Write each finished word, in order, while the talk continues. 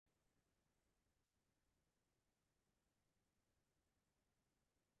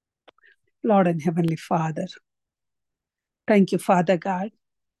Lord and Heavenly Father, thank you, Father God,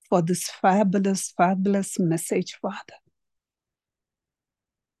 for this fabulous, fabulous message, Father,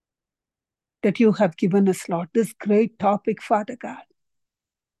 that you have given us, Lord, this great topic, Father God,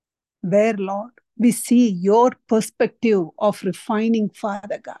 where, Lord, we see your perspective of refining,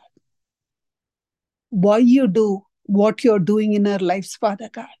 Father God, why you do what you're doing in our lives, Father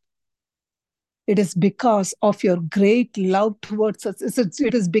God. It is because of your great love towards us.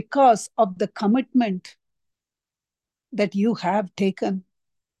 It is because of the commitment that you have taken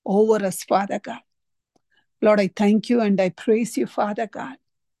over us, Father God. Lord, I thank you and I praise you, Father God,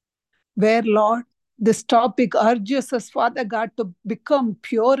 where, Lord, this topic urges us, Father God, to become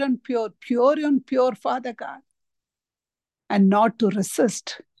pure and pure, Father God, and not to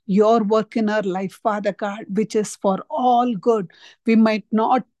resist your work in our life, Father God, which is for all good. We might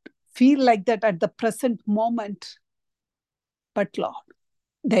not feel like that at the present moment, but Lord,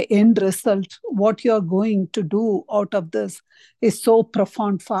 the end result, what you're going to do out of this is so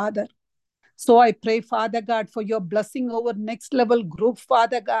profound, Father. So I pray, Father God, for your blessing over next level group,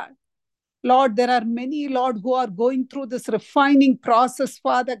 Father God. Lord, there are many, Lord, who are going through this refining process,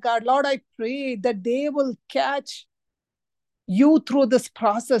 Father God. Lord, I pray that they will catch you through this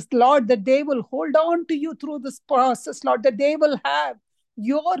process, Lord, that they will hold on to you through this process, Lord, that they will have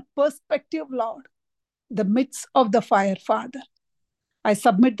your perspective, Lord, the midst of the fire, Father. I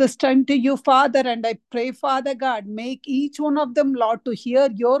submit this time to you, Father, and I pray, Father God, make each one of them, Lord, to hear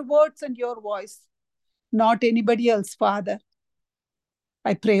your words and your voice, not anybody else, Father.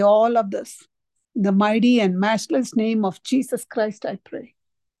 I pray all of this. In the mighty and matchless name of Jesus Christ, I pray.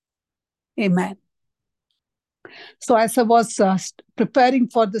 Amen. So as I was preparing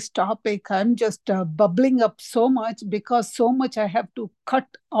for this topic, I'm just bubbling up so much because so much I have to cut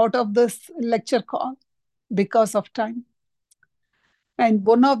out of this lecture call because of time. And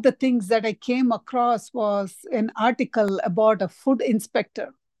one of the things that I came across was an article about a food inspector.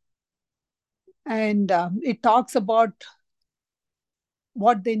 And it talks about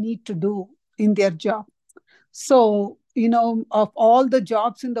what they need to do in their job. So, of all the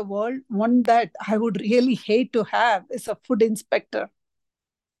jobs in the world, one that I would really hate to have is a food inspector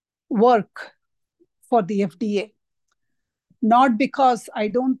work for the FDA. Not because I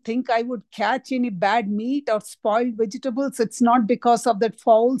don't think I would catch any bad meat or spoiled vegetables. It's not because of that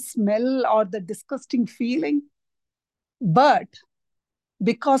foul smell or the disgusting feeling, but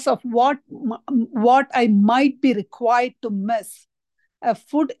because of what I might be required to miss. A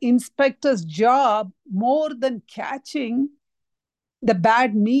food inspector's job, more than catching the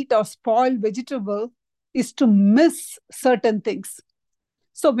bad meat or spoiled vegetable, is to miss certain things.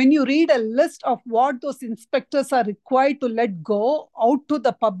 So when you read a list of what those inspectors are required to let go out to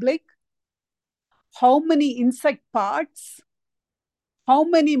the public, how many insect parts, how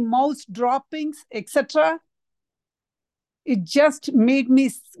many mouse droppings, etc., it just made me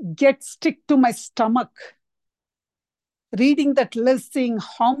get sick to my stomach. Reading that list, seeing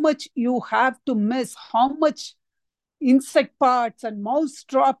how much you have to miss, how much insect parts and mouse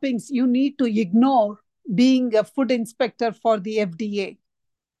droppings you need to ignore being a food inspector for the FDA.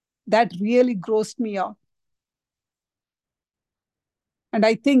 That really grossed me out. And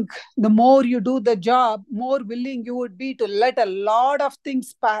I think the more you do the job, more willing you would be to let a lot of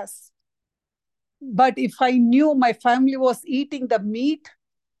things pass. But if I knew my family was eating the meat,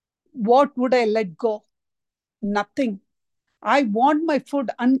 what would I let go? Nothing. I want my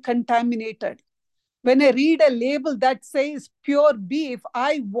food uncontaminated. When I read a label that says pure beef,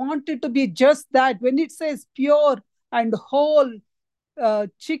 I want it to be just that. When it says pure and whole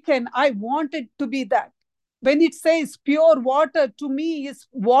chicken, I want it to be that. When it says pure water, to me is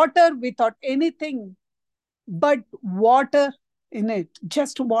water without anything but water in it,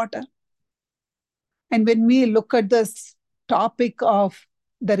 just water. And when we look at this topic of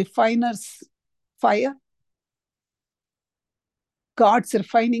the refiner's fire, God's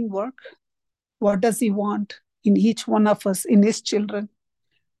refining work, what does he want in each one of us, in his children?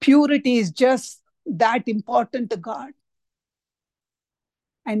 Purity is just that important to God.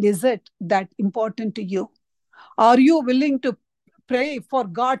 And is it that important to you? Are you willing to pray for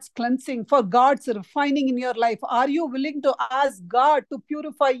God's cleansing, for God's refining in your life? Are you willing to ask God to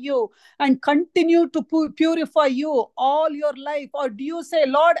purify you and continue to purify you all your life? Or do you say,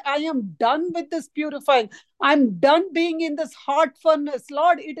 Lord, I am done with this purifying. I'm done being in this hot furnace.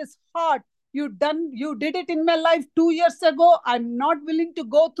 Lord, it is hot. You did it in my life 2 years ago. I'm not willing to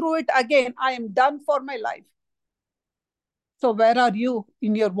go through it again. I am done for my life. So where are you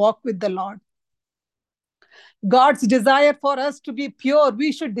in your walk with the Lord? God's desire for us to be pure,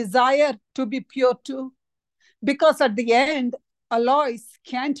 we should desire to be pure too. Because at the end, alloys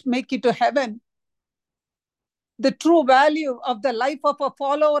can't make it to heaven. The true value of the life of a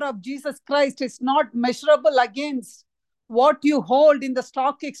follower of Jesus Christ is not measurable against what you hold in the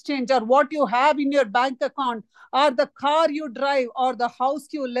stock exchange or what you have in your bank account or the car you drive or the house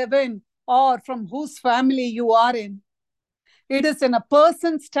you live in or from whose family you are in. It is in a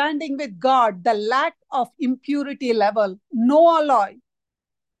person standing with God, the lack of impurity level, no alloy,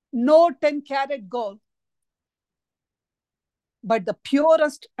 no 10-carat gold, but the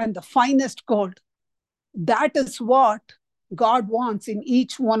purest and the finest gold. That is what God wants in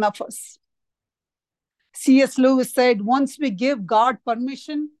each one of us. C.S. Lewis said, once we give God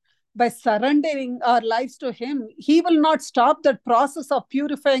permission by surrendering our lives to Him, He will not stop that process of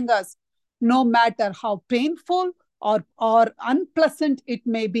purifying us, no matter how painful or unpleasant it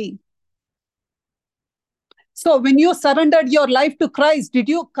may be. So when you surrendered your life to Christ, did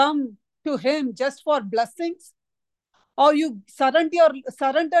you come to Him just for blessings? Or you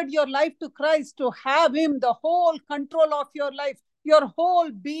surrendered your life to Christ to have Him the whole control of your life, your whole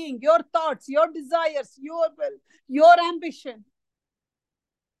being, your thoughts, your desires, your will, your ambition.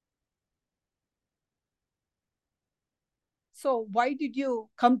 So why did you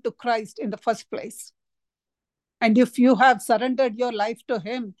come to Christ in the first place? And if you have surrendered your life to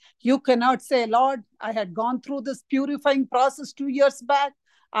Him, you cannot say, Lord, I had gone through this purifying process 2 years back.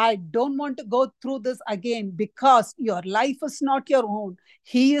 I don't want to go through this again, because your life is not your own.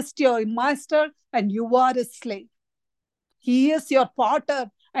 He is your master and you are a slave. He is your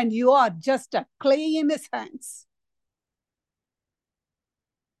potter and you are just a clay in His hands.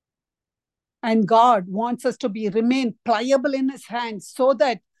 And God wants us to remain pliable in His hands so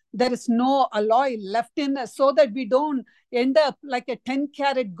that there is no alloy left in us, so that we don't end up like a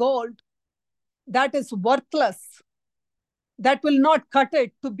 10-carat gold that is worthless, that will not cut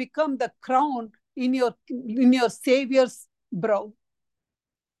it to become the crown in your Savior's brow.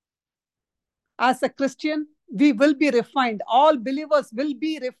 As a Christian, we will be refined. All believers will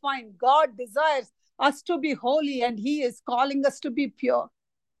be refined. God desires us to be holy and He is calling us to be pure,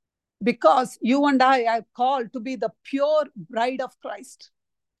 because you and I are called to be the pure bride of Christ.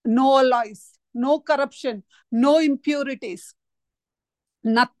 No alloys, no corruption, no impurities,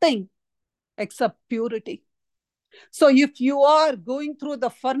 nothing except purity. So if you are going through the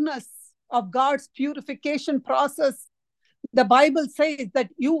furnace of God's purification process, the Bible says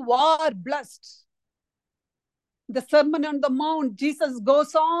that you are blessed. The Sermon on the Mount, Jesus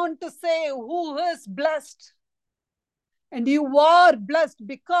goes on to say, who is blessed? And you are blessed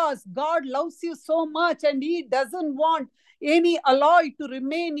because God loves you so much and He doesn't want any alloy to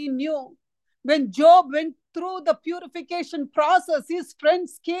remain in you. When Job went through the purification process, his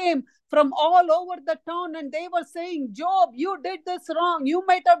friends came from all over the town and they were saying, Job, you did this wrong. You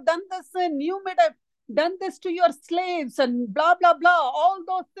might have done this sin. You might have done this to your slaves and blah, blah, blah, all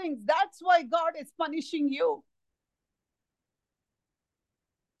those things. That's why God is punishing you.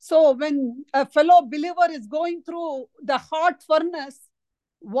 So when a fellow believer is going through the hot furnace,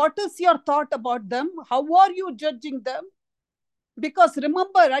 what is your thought about them? How are you judging them? Because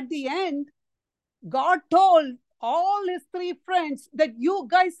remember, at the end, God told all His three friends that you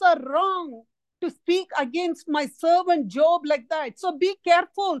guys are wrong to speak against my servant Job like that. So be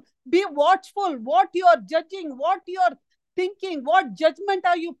careful, be watchful what you are judging, what you are thinking, what judgment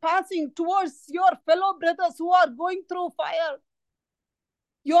are you passing towards your fellow brothers who are going through fire.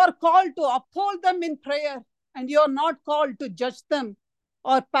 You are called to uphold them in prayer, and you are not called to judge them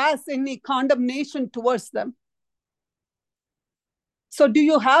or pass any condemnation towards them. So do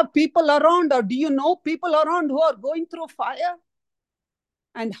you have people around, or do you know people around who are going through fire?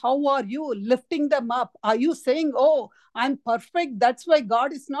 And how are you lifting them up? Are you saying, oh, I'm perfect, that's why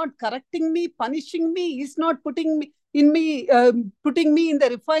God is not correcting me, punishing me, He's not putting me in the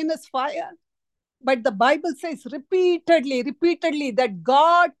refiner's fire? But the Bible says repeatedly that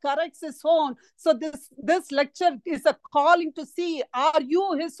God corrects His own. So this lecture is a calling to see, are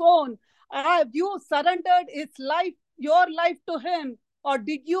you His own? Have you surrendered your life to Him? Or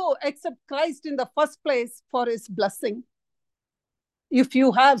did you accept Christ in the first place for His blessing? If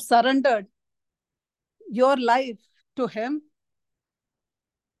you have surrendered your life to Him,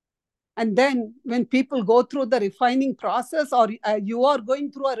 and then when people go through the refining process, or you are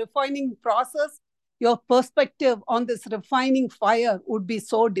going through a refining process, your perspective on this refining fire would be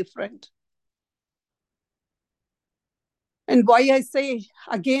so different. And why I say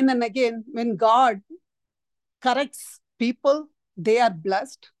again and again, when God corrects people, they are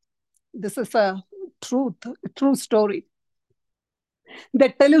blessed. This is a true story. The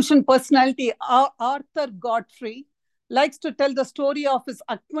television personality Arthur Godfrey likes to tell the story of his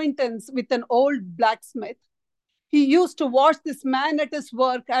acquaintance with an old blacksmith. He used to watch this man at his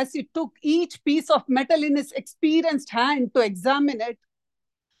work as he took each piece of metal in his experienced hand to examine it.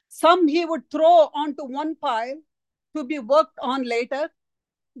 Some he would throw onto one pile to be worked on later,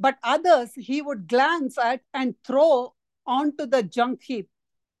 but others he would glance at and throw onto the junk heap.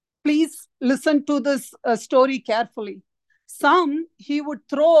 Please listen to this story carefully. Some he would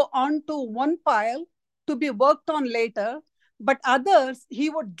throw onto one pile to be worked on later, but others he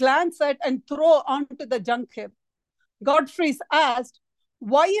would glance at and throw onto the junk heap. Godfrey asked,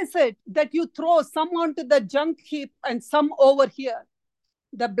 "Why is it that you throw some onto the junk heap and some over here?"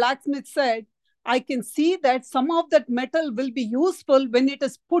 The blacksmith said, "I can see that some of that metal will be useful when it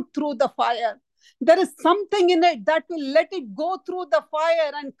is put through the fire. There is something in it that will let it go through the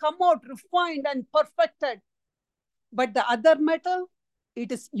fire and come out refined and perfected. But the other metal,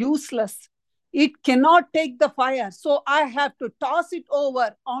 it is useless. It cannot take the fire, so I have to toss it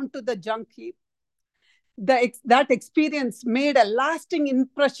over onto the junk heap." That experience made a lasting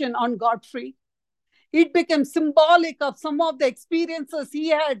impression on Godfrey. It became symbolic of some of the experiences he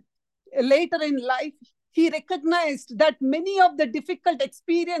had later in life. He recognized that many of the difficult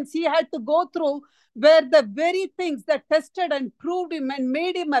experiences he had to go through were the very things that tested and proved him and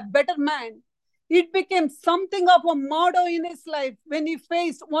made him a better man. It became something of a motto in his life. When he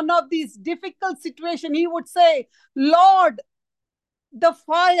faced one of these difficult situations, he would say, "Lord, the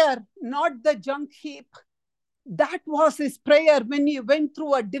fire, not the junk heap." That was his prayer when he went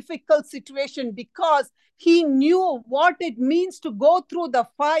through a difficult situation, because he knew what it means to go through the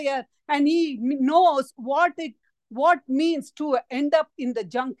fire, and he knows what means to end up in the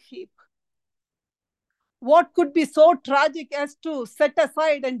junk heap. What could be so tragic as to set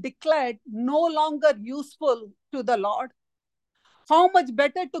aside and declared no longer useful to the Lord? How much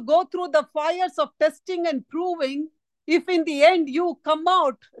better to go through the fires of testing and proving, if in the end you come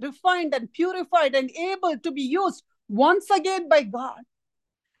out refined and purified and able to be used once again by God,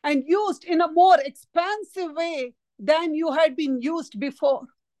 and used in a more expansive way than you had been used before.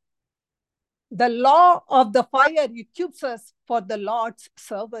 The law of the fire equips us for the Lord's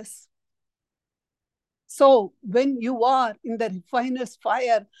service. So when you are in the refiner's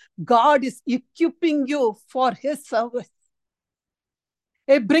fire, God is equipping you for his service.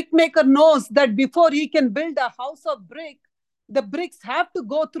 A brickmaker knows that before he can build a house of brick, the bricks have to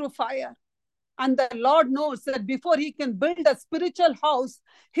go through fire. And the Lord knows that before he can build a spiritual house,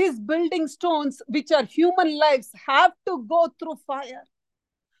 his building stones, which are human lives, have to go through fire,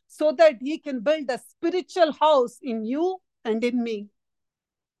 so that he can build a spiritual house in you and in me.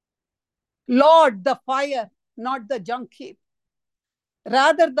 Lord, the fire, not the junk heap.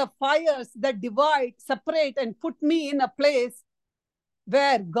 Rather, the fires that divide, separate, and put me in a place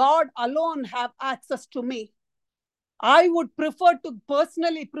where God alone have access to me. I would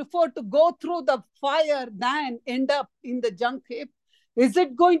personally prefer to go through the fire than end up in the junk heap. Is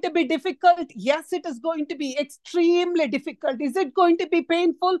it going to be difficult? Yes, it is going to be extremely difficult. Is it going to be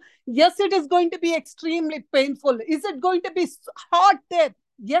painful? Yes, it is going to be extremely painful. Is it going to be hot there?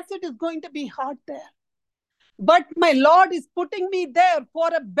 Yes, it is going to be hot there. But my Lord is putting me there for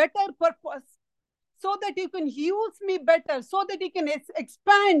a better purpose, so that you can use me better, so that you can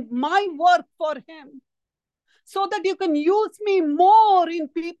expand my work for him, so that you can use me more in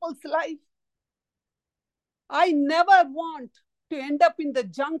people's life. I never want to end up in the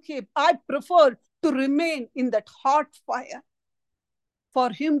junk heap. I prefer to remain in that hot fire, for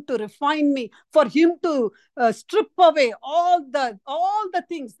him to refine me, for him to strip away all the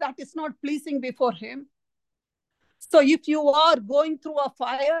things that is not pleasing before him. So if you are going through a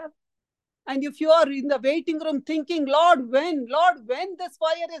fire, and if you are in the waiting room thinking, Lord, when this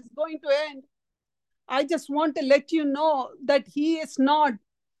fire is going to end? I just want to let you know that he is not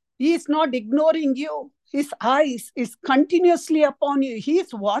ignoring you. His eyes is continuously upon you. He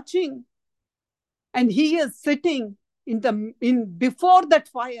is watching, and he is sitting before that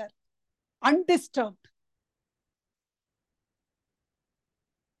fire, undisturbed.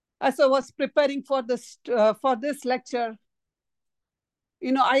 As I was preparing for this lecture,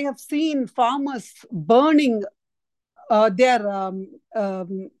 I have seen farmers burning their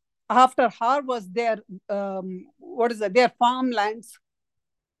after harvest their their farmlands.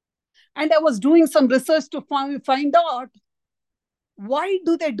 And I was doing some research to find out why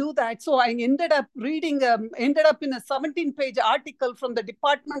do they do that. So I ended up in a 17-page article from the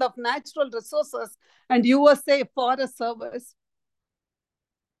Department of Natural Resources and USA Forest Service.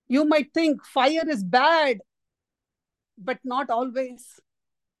 You might think fire is bad, but not always.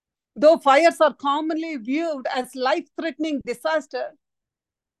 Though fires are commonly viewed as life-threatening disaster,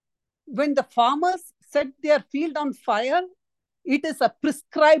 when the farmers set their field on fire, it is a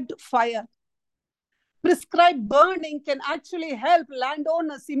prescribed fire. Prescribed burning can actually help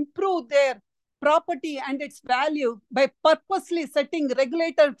landowners improve their property and its value by purposely setting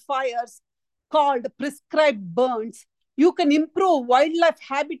regulated fires called prescribed burns. You can improve wildlife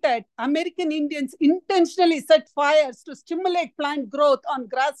habitat. American Indians intentionally set fires to stimulate plant growth on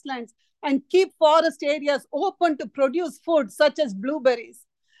grasslands and keep forest areas open to produce food such as blueberries.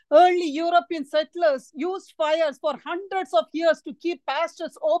 Early European settlers used fires for hundreds of years to keep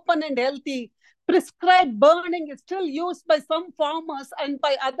pastures open and healthy. Prescribed burning is still used by some farmers and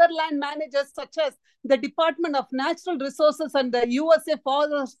by other land managers, such as the Department of Natural Resources and the USA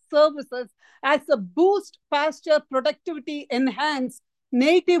Forest Services, as a boost pasture productivity, enhance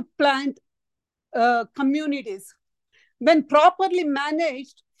native plant communities. When properly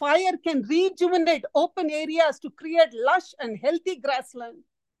managed, fire can rejuvenate open areas to create lush and healthy grassland.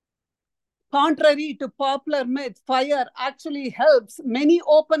 Contrary to popular myth, fire actually helps many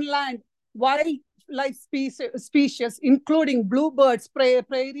open land wildlife species, including bluebirds,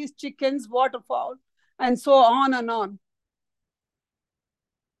 prairies, chickens, waterfowl, and so on and on.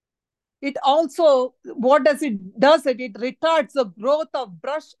 It also, what does it does? It retards the growth of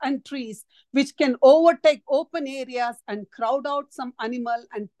brush and trees, which can overtake open areas and crowd out some animal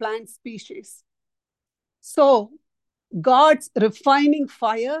and plant species. So God's refining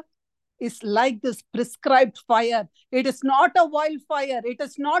fire is like this prescribed fire. it is not a wildfire. It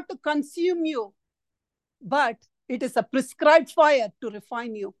is not to consume you, but it is a prescribed fire to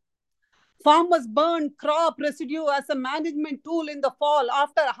refine you. Farmers burn crop residue as a management tool in the fall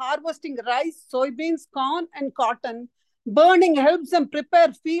after harvesting rice, soybeans, corn, and cotton. Burning helps them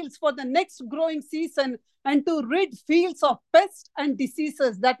prepare fields for the next growing season and to rid fields of pests and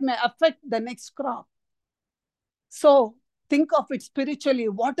diseases that may affect the next crop. So think of it spiritually.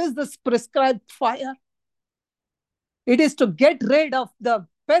 What is this prescribed fire? It is to get rid of the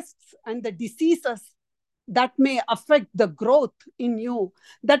pests and the diseases that may affect the growth in you,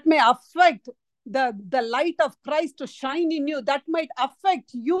 that may affect the light of Christ to shine in you, that might affect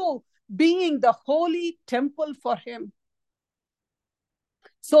you being the holy temple for Him.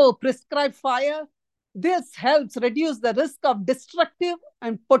 So prescribed fire, this helps reduce the risk of destructive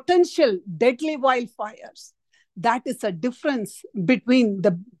and potential deadly wildfires. That is a difference between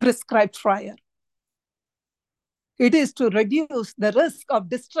the prescribed fire. It is to reduce the risk of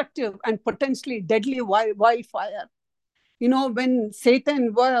destructive and potentially deadly wildfire. You know, when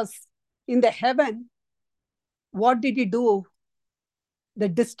Satan was in the heaven, what did he do? The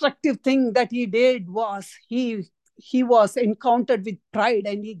destructive thing that he did was he was encountered with pride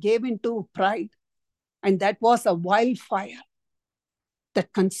and he gave into pride. And that was a wildfire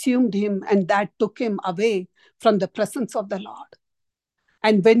that consumed him and that took him away from the presence of the Lord.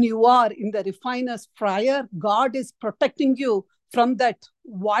 And when you are in the refiner's fire, God is protecting you from that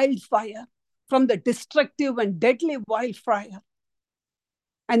wildfire, from the destructive and deadly wildfire.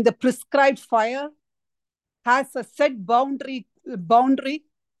 And the prescribed fire has a set boundary,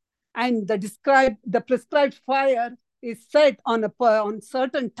 and the prescribed fire is set on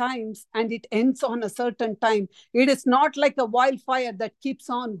certain times and it ends on a certain time. It is not like a wildfire that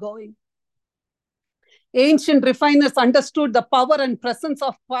keeps on going. Ancient refiners understood the power and presence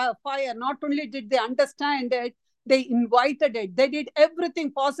of fire. Not only did they understand it, they invited it. They did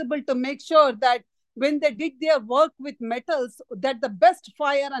everything possible to make sure that when they did their work with metals, that the best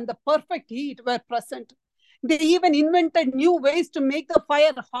fire and the perfect heat were present. They even invented new ways to make the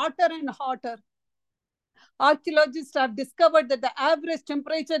fire hotter and hotter. Archaeologists have discovered that the average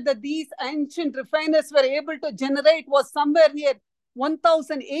temperature that these ancient refiners were able to generate was somewhere near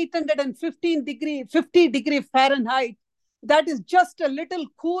 50 degree Fahrenheit. That is just a little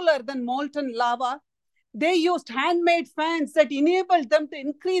cooler than molten lava. They used handmade fans that enabled them to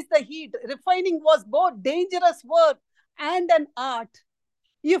increase the heat. Refining was both dangerous work and an art.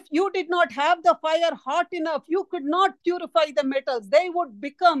 If you did not have the fire hot enough, you could not purify the metals. They would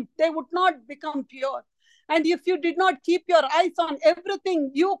not become pure. And if you did not keep your eyes on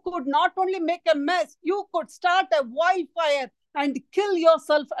everything, you could not only make a mess, you could start a wildfire and kill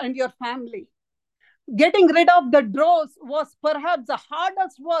yourself and your family. Getting rid of the dross was perhaps the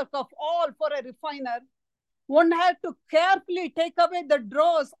hardest work of all for a refiner. One had to carefully take away the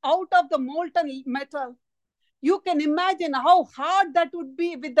dross out of the molten metal. You can imagine how hard that would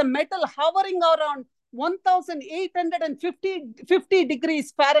be with the metal hovering around 1850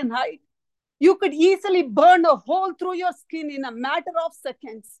 degrees Fahrenheit. You could easily burn a hole through your skin in a matter of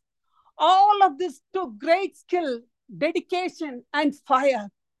seconds. All of this took great skill, dedication, and fire.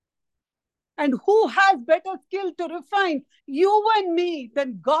 And who has better skill to refine you and me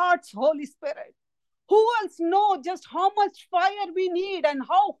than God's Holy Spirit? Who else know just how much fire we need and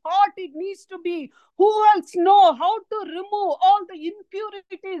how hot it needs to be? Who else know how to remove all the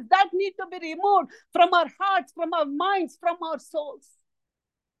impurities that need to be removed from our hearts, from our minds, from our souls?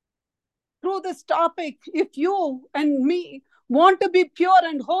 Through this topic, if you and me want to be pure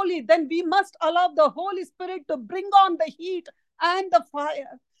and holy, then we must allow the Holy Spirit to bring on the heat and the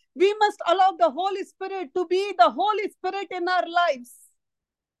fire. We must allow the Holy Spirit to be the Holy Spirit in our lives.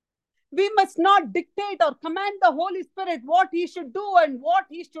 We must not dictate or command the Holy Spirit what he should do and what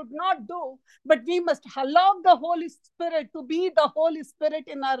he should not do, but we must allow the Holy Spirit to be the Holy Spirit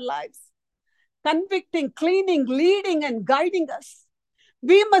in our lives, convicting, cleaning, leading, and guiding us.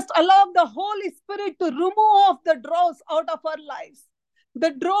 We must allow the Holy Spirit to remove the dross out of our lives.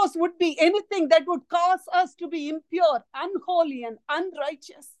 The dross would be anything that would cause us to be impure, unholy, and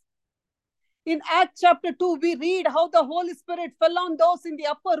unrighteous. In Acts chapter 2, we read how the Holy Spirit fell on those in the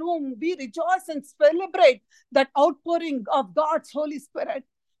upper room. We rejoice and celebrate that outpouring of God's Holy Spirit.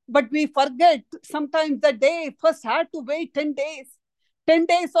 But we forget sometimes that they first had to wait 10 days. 10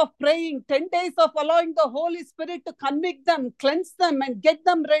 days of praying, 10 days of allowing the Holy Spirit to convict them, cleanse them, and get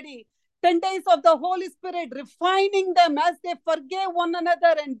them ready. 10 days of the Holy Spirit refining them as they forgave one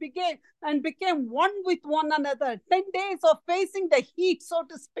another and became one with one another. 10 days of facing the heat, so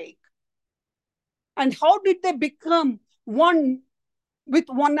to speak. And how did they become one with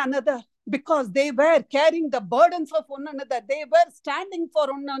one another? Because they were carrying the burdens of one another. They were standing for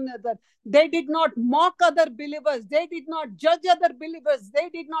one another. They did not mock other believers. They did not judge other believers. They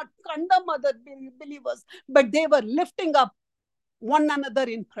did not condemn other believers. But they were lifting up one another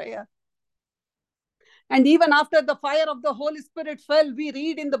in prayer. And even after the fire of the Holy Spirit fell, we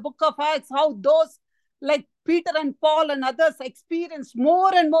read in the book of Acts how those like Peter and Paul and others experienced more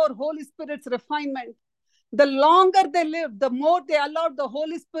and more Holy Spirit's refinement. The longer they lived, the more they allowed the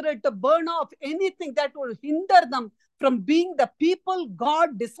Holy Spirit to burn off anything that would hinder them from being the people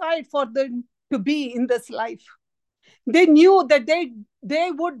God desired for them to be in this life. They knew that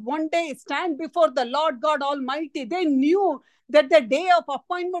they would one day stand before the Lord God Almighty. They knew that the day of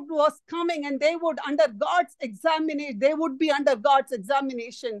appointment was coming and they would be under God's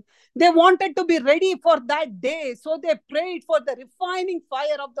examination. They wanted to be ready for that day. So they prayed for the refining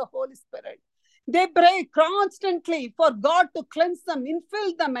fire of the Holy Spirit. They prayed constantly for God to cleanse them,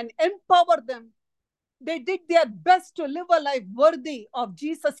 infill them, and empower them. They did their best to live a life worthy of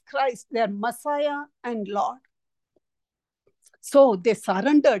Jesus Christ, their Messiah and Lord. So they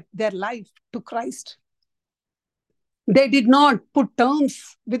surrendered their life to Christ. They did not put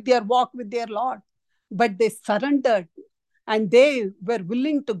terms with their walk with their Lord, but they surrendered and they were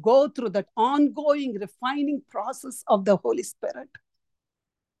willing to go through that ongoing refining process of the Holy Spirit.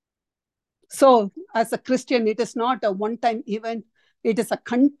 So as a Christian, it is not a one-time event. It is a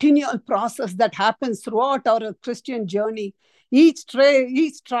continual process that happens throughout our Christian journey. Each trial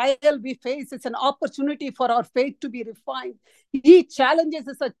we face is an opportunity for our faith to be refined. Each challenge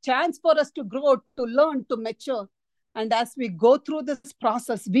is a chance for us to grow, to learn, to mature. And as we go through this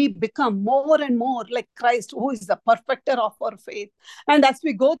process, we become more and more like Christ, who is the perfecter of our faith. And as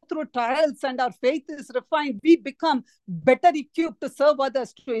we go through trials and our faith is refined, we become better equipped to serve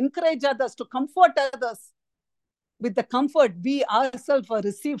others, to encourage others, to comfort others with the comfort we ourselves have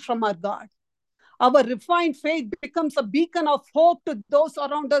received from our God. Our refined faith becomes a beacon of hope to those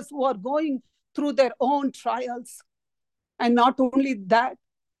around us who are going through their own trials. And not only that,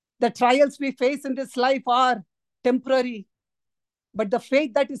 the trials we face in this life are temporary, but the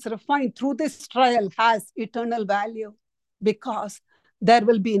faith that is refined through this trial has eternal value, because there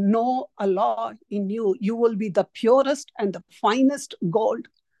will be no alloy in you. You will be the purest and the finest gold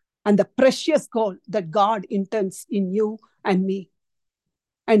and the precious gold that God intends in you and me.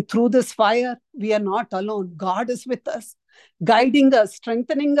 And through this fire, we are not alone. God is with us, guiding us,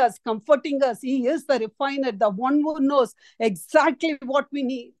 strengthening us, comforting us. He is the refiner, the one who knows exactly what we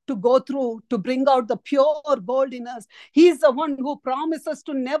need to go through to bring out the pure gold in us. He is the one who promises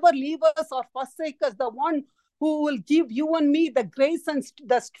to never leave us or forsake us, the one who will give you and me the grace and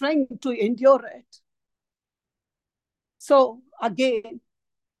the strength to endure it. So again,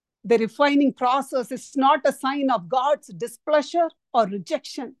 the refining process is not a sign of God's displeasure or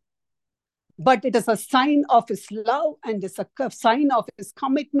rejection, but it is a sign of his love and it's a sign of his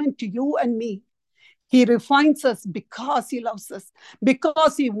commitment to you and me. He refines us because he loves us,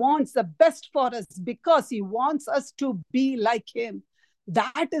 because he wants the best for us, because he wants us to be like him.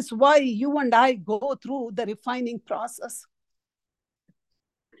 That is why you and I go through the refining process.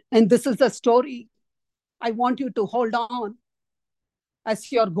 And this is the story I want you to hold on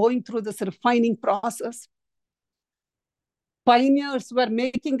as you're going through this refining process. Pioneers were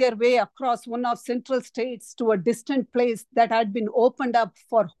making their way across one of central states to a distant place that had been opened up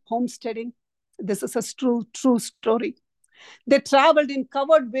for homesteading. This is a true story. They traveled in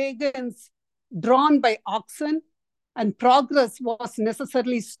covered wagons drawn by oxen, and progress was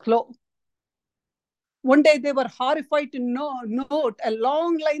necessarily slow. One day they were horrified to note a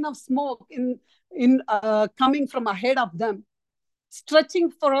long line of smoke coming from ahead of them, stretching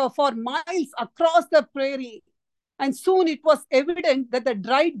for miles across the prairie. And soon it was evident that the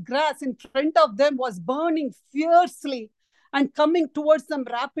dried grass in front of them was burning fiercely and coming towards them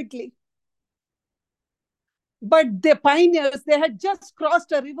rapidly. But the pioneers, they had just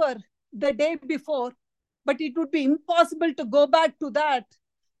crossed a river the day before, but it would be impossible to go back to that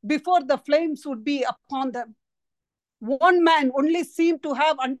before the flames would be upon them. One man only seemed to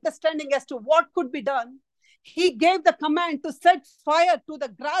have understanding as to what could be done. He gave the command to set fire to the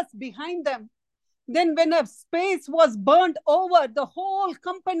grass behind them. Then when a space was burned over, the whole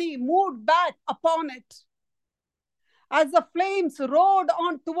company moved back upon it. As the flames roared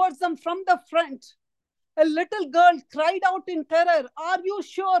on towards them from the front, a little girl cried out in terror, "Are you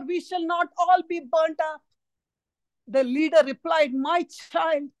sure we shall not all be burnt up?" The leader replied, "My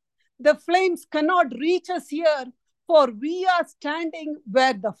child, the flames cannot reach us here, for we are standing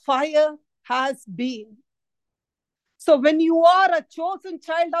where the fire has been." So when you are a chosen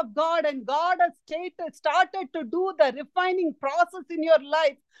child of God and God has started to do the refining process in your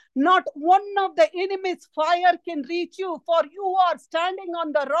life, not one of the enemy's fire can reach you, for you are standing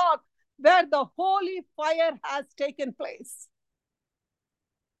on the rock where the holy fire has taken place.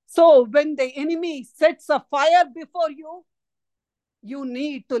 So when the enemy sets a fire before you, you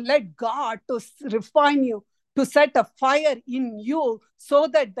need to let God to refine you, to set a fire in you so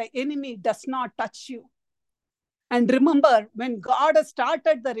that the enemy does not touch you. And remember, when God has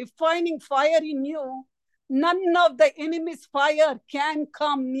started the refining fire in you, none of the enemy's fire can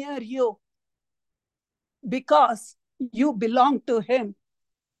come near you because you belong to him.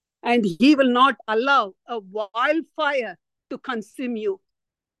 And he will not allow a wildfire to consume you.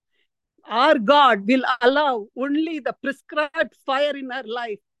 Our God will allow only the prescribed fire in our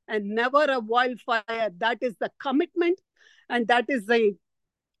life and never a wildfire. That is the commitment and that is the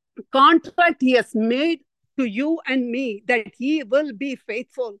contract he has made to you and me, that he will be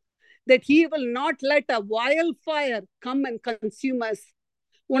faithful, that he will not let a wildfire come and consume us.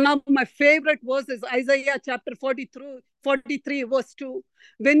 One of my favorite verses, Isaiah chapter 43, verse 2.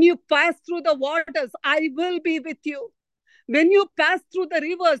 When you pass through the waters, I will be with you. When you pass through the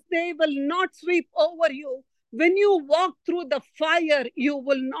rivers, they will not sweep over you. When you walk through the fire, you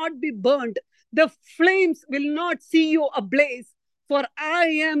will not be burned. The flames will not see you ablaze. For I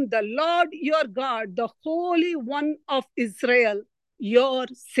am the Lord your God, the Holy One of Israel, your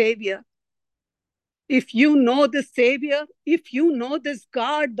Savior. If you know the Savior, if you know this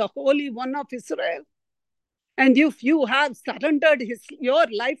God, the Holy One of Israel, and if you have surrendered your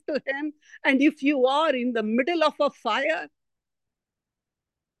life to him, and if you are in the middle of a fire,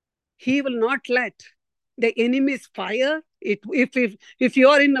 he will not let the enemy's fire. If you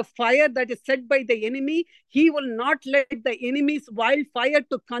are in a fire that is set by the enemy, he will not let the enemy's wildfire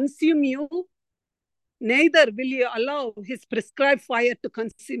to consume you. Neither will you allow his prescribed fire to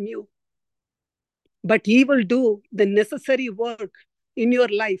consume you. But he will do the necessary work in your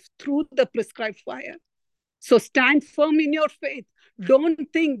life through the prescribed fire. So stand firm in your faith.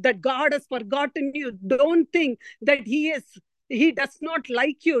 Don't think that God has forgotten you. Don't think that he does not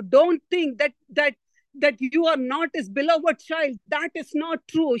like you. Don't think that you are not his beloved child. That is not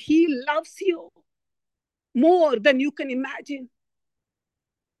true. He loves you more than you can imagine.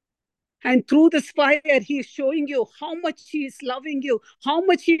 And through this fire, he is showing you how much he is loving you, how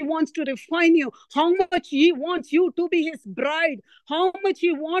much he wants to refine you, how much he wants you to be his bride, how much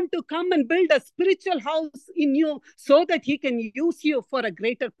he wants to come and build a spiritual house in you so that he can use you for a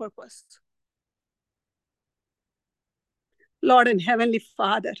greater purpose. Lord and Heavenly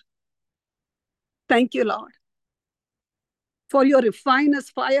Father, thank you, Lord, for your refiner's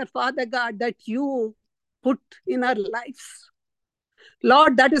fire, Father God, that you put in our lives.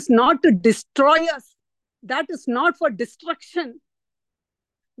 Lord, that is not to destroy us. That is not for destruction.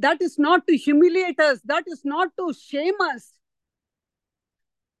 That is not to humiliate us. That is not to shame us.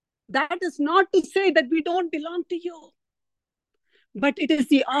 That is not to say that we don't belong to you. But it is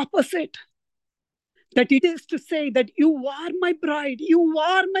the opposite. That it is to say that you are my bride. You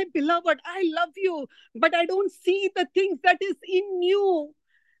are my beloved. I love you. But I don't see the things that is in you.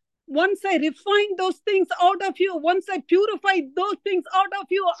 Once I refine those things out of you, once I purify those things out of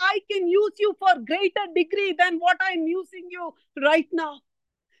you, I can use you for greater degree than what I'm using you right now.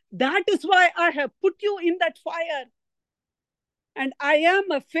 That is why I have put you in that fire. And I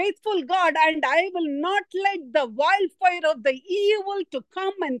am a faithful God, and I will not let the wildfire of the evil to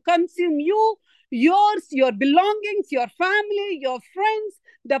come and consume you, yours, your belongings, your family, your friends,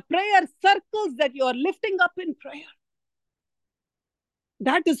 the prayer circles that you are lifting up in prayer.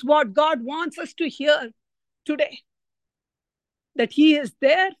 That is what God wants us to hear today, that He is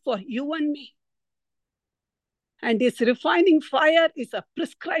there for you and me. And His refining fire is a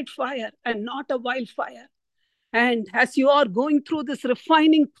prescribed fire and not a wildfire. And as you are going through this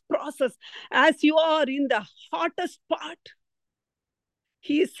refining process, as you are in the hottest part,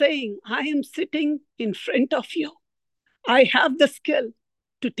 He is saying, I am sitting in front of you. I have the skill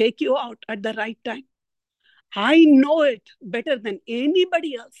to take you out at the right time. I know it better than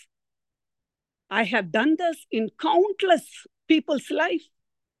anybody else. I have done this in countless people's life,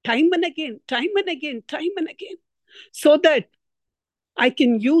 time and again, time and again, time and again, so that I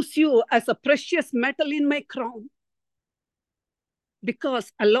can use you as a precious metal in my crown.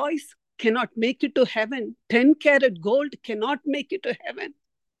 Because alloys cannot make it to heaven. 10-carat gold cannot make it to heaven.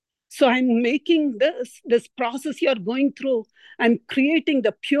 So I'm making this process you're going through. I'm creating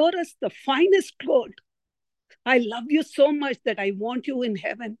the purest, the finest gold. I love you so much that I want you in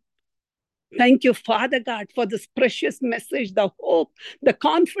heaven. Thank you, Father God, for this precious message, the hope, the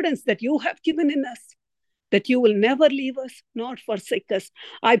confidence that you have given in us, that you will never leave us nor forsake us.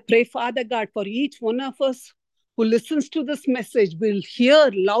 I pray, Father God, for each one of us who listens to this message will hear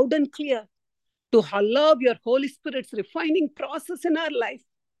loud and clear to allow your Holy Spirit's refining process in our life.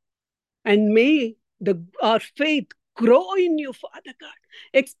 And may our faith grow in you, Father God,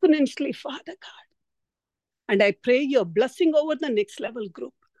 exponentially, Father God. And I pray your blessing over the Next Level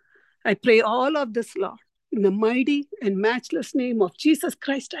group. I pray all of this, Lord, in the mighty and matchless name of Jesus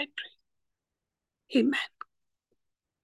Christ, I pray. Amen.